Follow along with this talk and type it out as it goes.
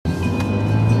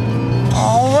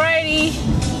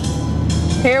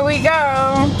Here we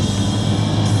go.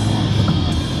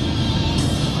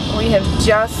 We have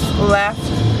just left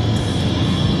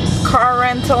car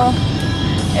rental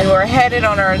and we're headed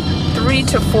on our 3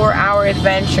 to 4 hour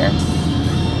adventure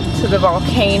to the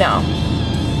volcano.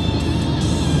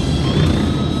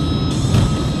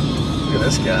 Look at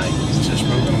this guy. He's just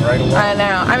moving right along. I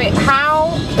know. I mean,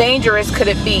 how dangerous could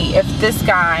it be if this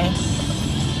guy...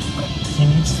 He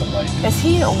needs to light. Is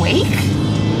he awake?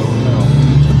 Oh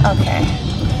no. Okay.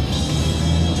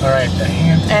 Alright, the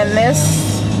hand. And this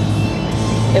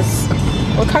is...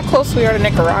 Look how close we are to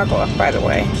Nicaragua, by the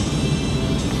way.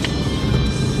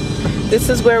 This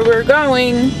is where we're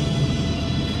going.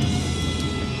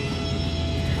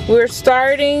 We're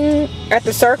starting at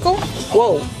the circle.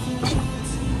 Whoa.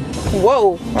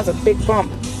 Whoa, that's a big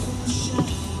bump.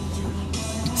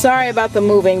 Sorry about the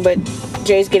moving, but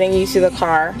Jay's getting used to the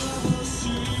car.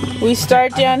 We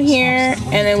start down here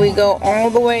and then we go all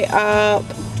the way up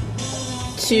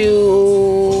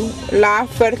to La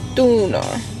Fortuna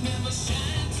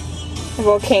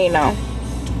volcano,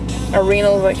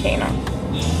 Arenal volcano.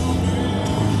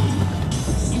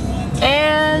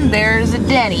 And there's a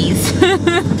Denny's.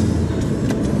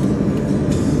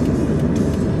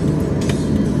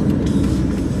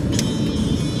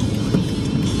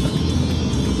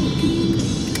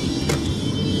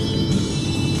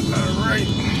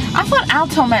 I thought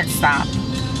Alto meant stop.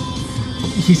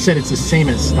 He said it's the same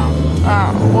as stop.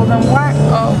 Oh, well then why?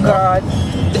 Oh God.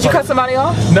 Did you cut somebody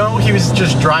off? No, he was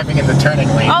just driving in the turning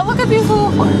lane. Oh, look at these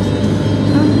little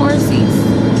horsies.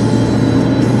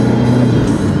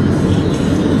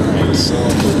 Alright, so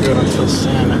we're good until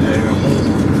Saturday.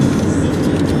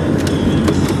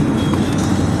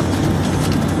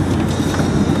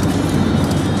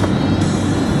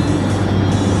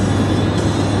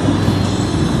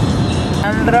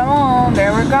 Andron,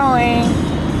 there we're going.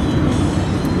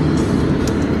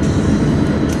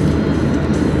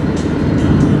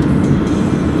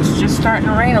 It's just starting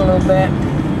to rain a little bit.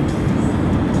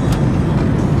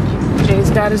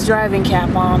 Jay's got his driving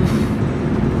cap on.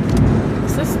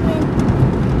 Is this thing?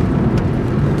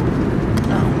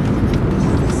 Oh.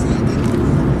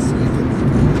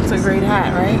 It's a great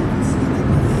hat, right?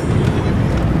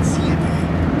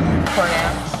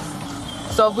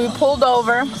 So if we pulled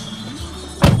over,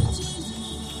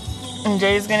 and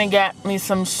Jay's gonna get me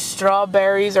some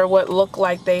strawberries, or what look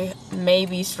like they may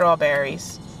be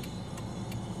strawberries.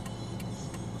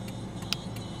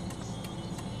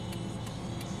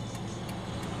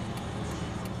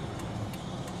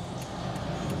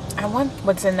 I want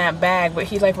what's in that bag, but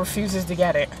he like refuses to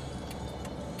get it.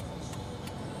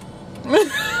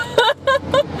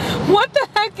 What the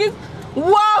heck is...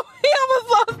 Whoa! He almost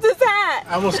lost his hat!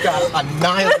 I almost got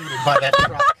annihilated by that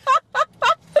truck.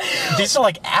 These are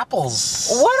like apples.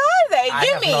 What are they?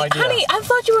 Give me, no idea. honey. I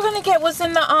thought you were gonna get what's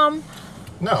in the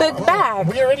the bag.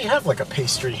 We already have like a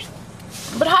pastry.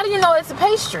 But how do you know it's a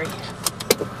pastry?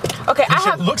 Okay,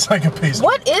 It looks like a pastry.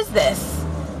 What is this?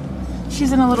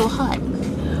 She's in a little hut.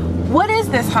 What is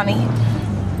this, honey?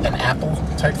 An apple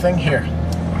type thing. Here,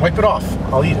 wipe it off.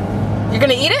 I'll eat it. You're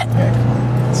gonna eat it? Yeah,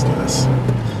 let's do this.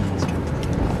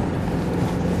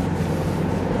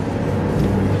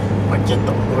 I get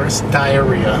the worst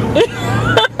diarrhea.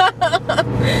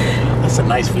 That's a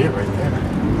nice view right there.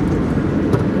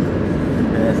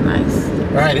 It is nice.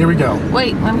 All right, here we go.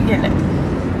 Wait, let me get it.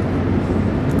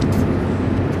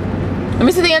 Let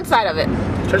me see the inside of it.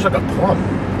 It tastes like a plum.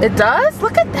 It does?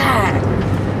 Look at that.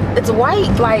 It's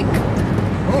white, like...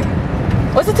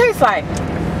 What's it taste like?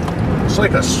 It's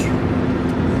like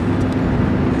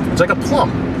a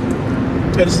plum.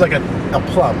 It is like a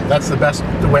plum. That's the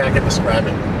way I can describe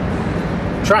it.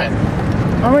 Try it.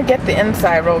 I'm gonna get the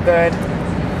inside real good.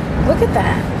 Look at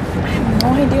that. I have no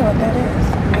idea what that is.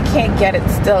 I can't get it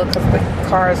still because the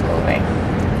car is moving.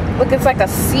 Look, it's like a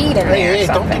seed in there or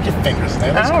something. Don't get your fingers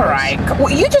there. All right.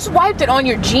 Well, you just wiped it on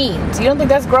your jeans. You don't think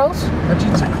that's gross? My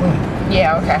jeans are clean.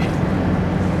 Yeah, okay.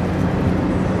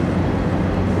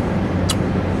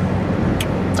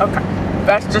 Okay.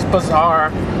 That's just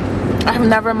bizarre. I've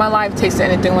never in my life tasted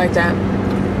anything like that.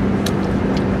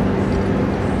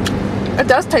 It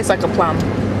does taste like a plum.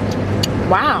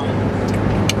 Wow.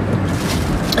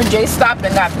 And Jay stopped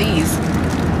and got these.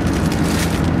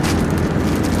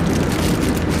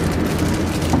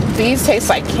 These taste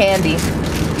like candy.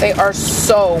 They are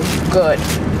so good.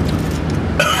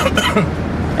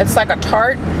 It's like a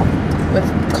tart with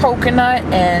coconut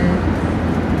and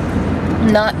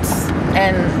nuts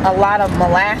and a lot of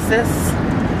molasses.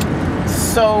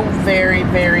 So very,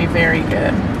 very, very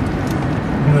good.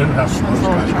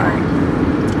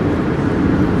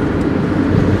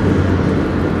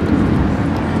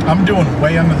 I'm doing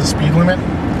way under the speed limit,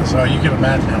 so you can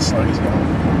imagine how slow he's going.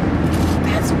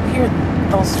 That's weird,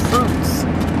 those fruits.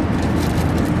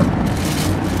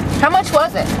 How much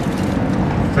was it?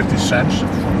 50 cents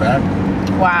for that.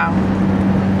 Wow.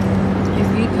 He's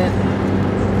eating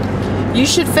it. You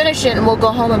should finish it and we'll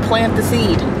go home and plant the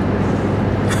seed.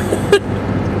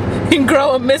 And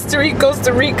grow a mystery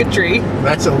Costa Rica tree.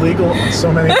 That's illegal on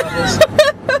so many levels.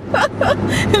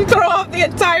 And throw off the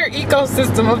entire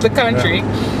ecosystem of the country.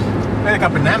 Yeah. Hey, I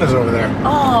got bananas over there.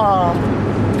 Oh.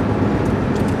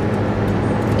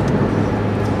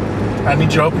 I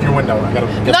need you to open your window. I gotta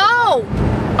get No!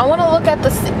 I want to look at the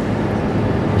seed.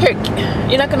 Here,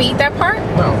 you're not going to eat that part?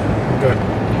 No, I'm good.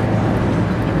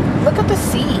 Look at the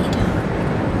seed.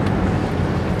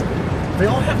 They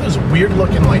all have those weird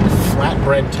looking like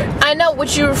flatbread type. I know,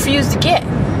 which you refuse to get.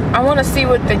 I want to see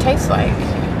what they taste like.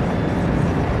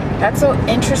 That's an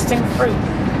interesting fruit.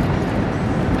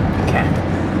 Okay.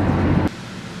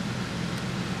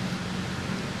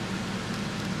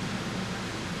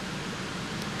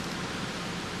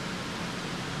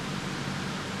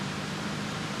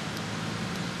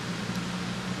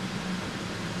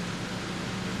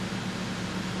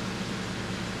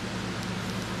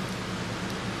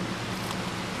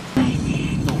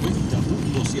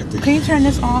 Can you turn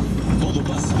this off?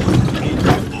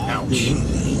 Ouch.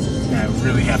 I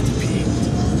really have to pee.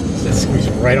 That squeezed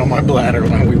right on my bladder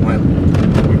when we bumped.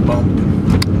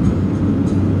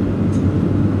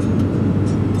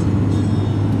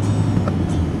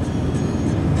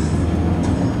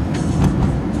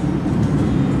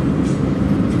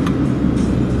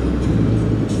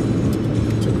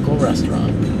 Typical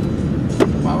restaurant.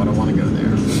 Why would I want to go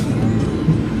there?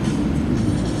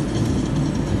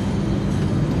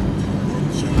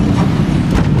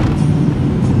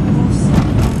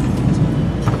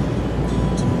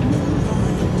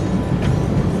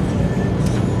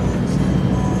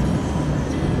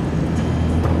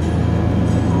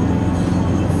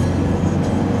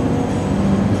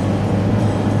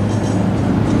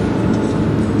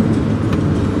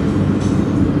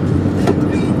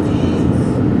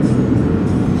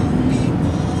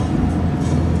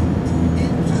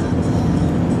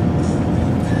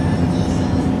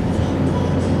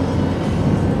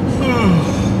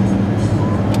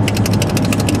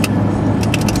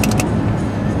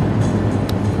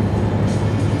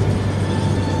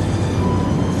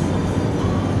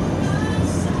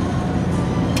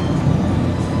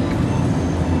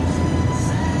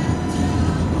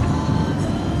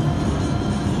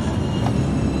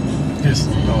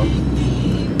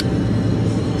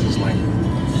 Just like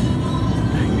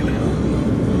hanging out.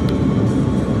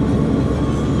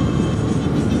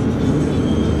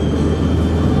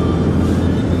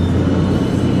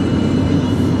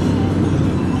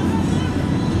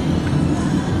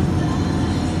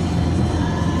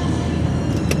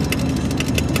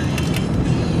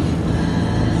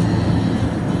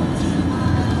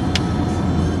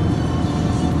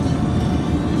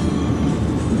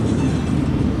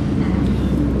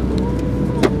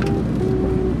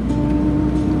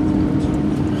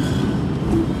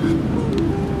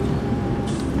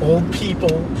 Old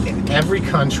people in every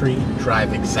country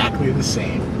drive exactly the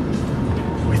same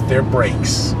with their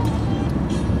brakes.